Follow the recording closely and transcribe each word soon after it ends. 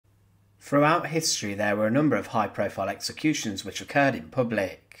Throughout history there were a number of high-profile executions which occurred in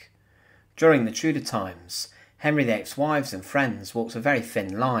public. During the Tudor times, Henry VIII's wives and friends walked a very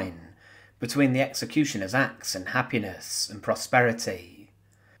thin line between the executioner's acts and happiness and prosperity.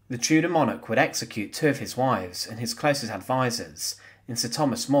 The Tudor monarch would execute two of his wives and his closest advisors in Sir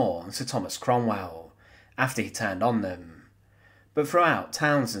Thomas More and Sir Thomas Cromwell, after he turned on them. But throughout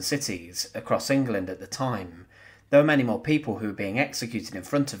towns and cities across England at the time, there were many more people who were being executed in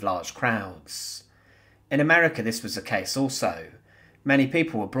front of large crowds. In America this was the case also. Many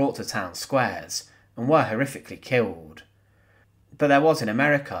people were brought to town squares and were horrifically killed. But there was in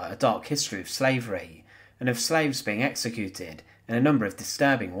America a dark history of slavery and of slaves being executed in a number of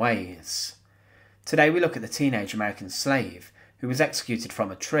disturbing ways. Today we look at the teenage American slave who was executed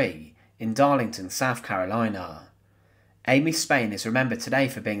from a tree in Darlington, South Carolina. Amy Spain is remembered today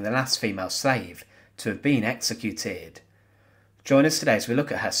for being the last female slave to have been executed. Join us today as we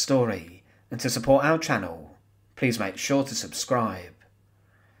look at her story, and to support our channel, please make sure to subscribe.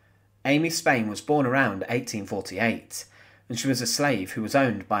 Amy Spain was born around 1848, and she was a slave who was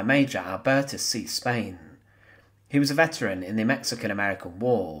owned by Major Albertus C. Spain. He was a veteran in the Mexican-American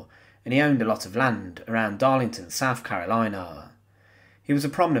War, and he owned a lot of land around Darlington, South Carolina. He was a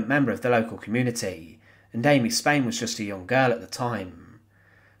prominent member of the local community, and Amy Spain was just a young girl at the time.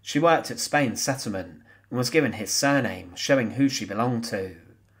 She worked at Spain's settlement and was given his surname, showing who she belonged to.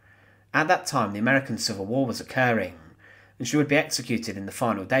 At that time the American Civil War was occurring, and she would be executed in the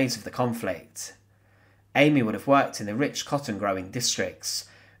final days of the conflict. Amy would have worked in the rich cotton-growing districts,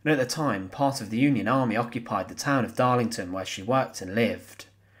 and at the time part of the Union Army occupied the town of Darlington where she worked and lived.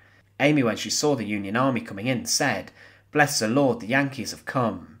 Amy, when she saw the Union Army coming in, said, "Bless the Lord, the Yankees have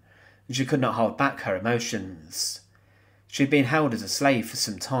come," and she could not hold back her emotions. She had been held as a slave for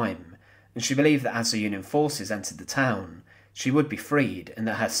some time, and she believed that as the Union forces entered the town, she would be freed and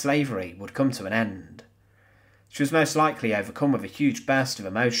that her slavery would come to an end. She was most likely overcome with a huge burst of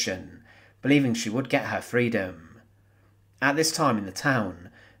emotion, believing she would get her freedom. At this time in the town,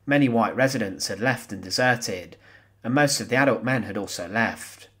 many white residents had left and deserted, and most of the adult men had also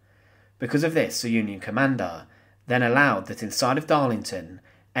left. Because of this, the Union commander then allowed that inside of Darlington,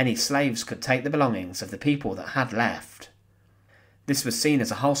 any slaves could take the belongings of the people that had left. This was seen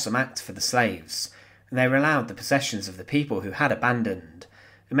as a wholesome act for the slaves, and they were allowed the possessions of the people who had abandoned,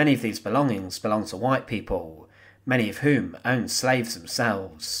 and many of these belongings belonged to white people, many of whom owned slaves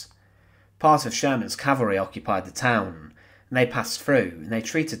themselves. Part of Sherman's cavalry occupied the town, and they passed through, and they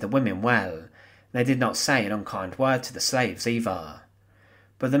treated the women well, and they did not say an unkind word to the slaves either.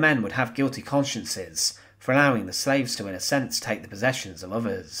 But the men would have guilty consciences for allowing the slaves to in a sense take the possessions of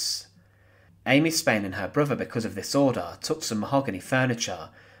others. Amy Spain and her brother, because of this order, took some mahogany furniture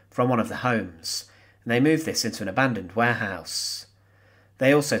from one of the homes, and they moved this into an abandoned warehouse.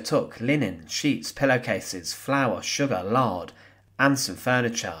 They also took linen, sheets, pillowcases, flour, sugar, lard, and some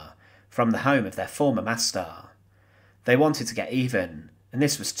furniture from the home of their former master. They wanted to get even, and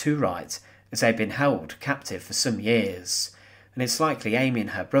this was too right, as they had been held captive for some years, and it's likely Amy and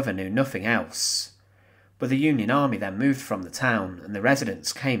her brother knew nothing else. But the Union Army then moved from the town, and the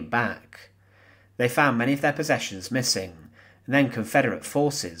residents came back. They found many of their possessions missing, and then Confederate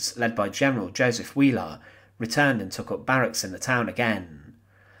forces, led by General Joseph Wheeler, returned and took up barracks in the town again.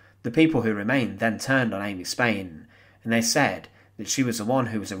 The people who remained then turned on Amy Spain, and they said that she was the one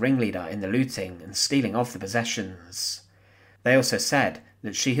who was a ringleader in the looting and stealing of the possessions. They also said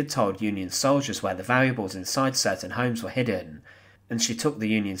that she had told Union soldiers where the valuables inside certain homes were hidden, and she took the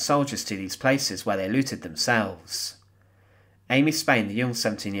Union soldiers to these places where they looted themselves. Amy Spain, the young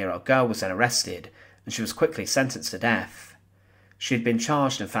 17-year-old girl, was then arrested, and she was quickly sentenced to death. She had been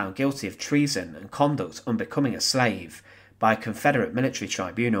charged and found guilty of treason and conduct unbecoming a slave by a Confederate military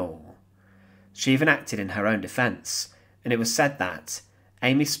tribunal. She even acted in her own defence, and it was said that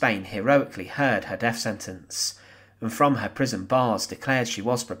Amy Spain heroically heard her death sentence, and from her prison bars declared she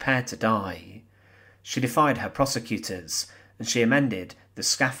was prepared to die. She defied her prosecutors, and she amended the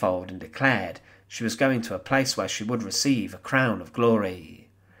scaffold and declared she was going to a place where she would receive a crown of glory.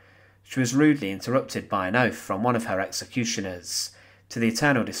 She was rudely interrupted by an oath from one of her executioners. To the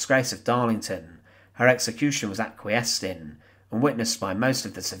eternal disgrace of Darlington, her execution was acquiesced in and witnessed by most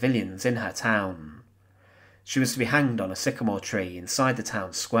of the civilians in her town. She was to be hanged on a sycamore tree inside the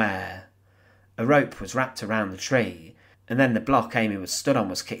town square. A rope was wrapped around the tree, and then the block Amy was stood on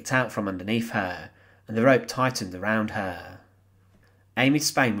was kicked out from underneath her, and the rope tightened around her. Amy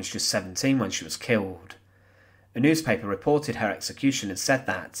Spain was just 17 when she was killed. A newspaper reported her execution and said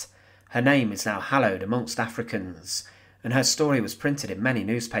that her name is now hallowed amongst Africans, and her story was printed in many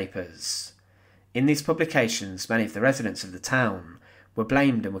newspapers. In these publications, many of the residents of the town were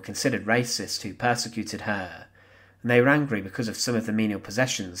blamed and were considered racist who persecuted her, and they were angry because of some of the menial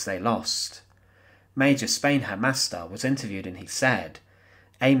possessions they lost. Major Spain, her master, was interviewed and he said,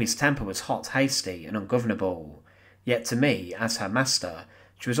 "Amy's temper was hot, hasty, and ungovernable, yet to me, as her master,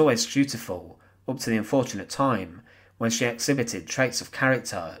 she was always dutiful, up to the unfortunate time when she exhibited traits of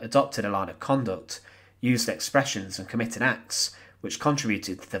character, adopted a line of conduct, used expressions and committed acts which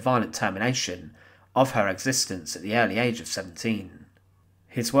contributed to the violent termination of her existence at the early age of 17.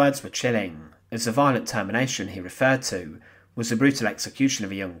 His words were chilling, as the violent termination he referred to was the brutal execution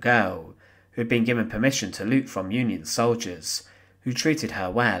of a young girl who had been given permission to loot from Union soldiers, who treated her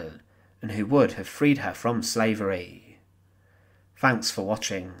well, and who would have freed her from slavery. Thanks for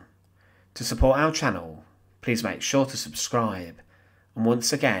watching. To support our channel, please make sure to subscribe, and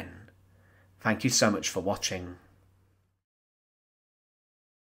once again, thank you so much for watching.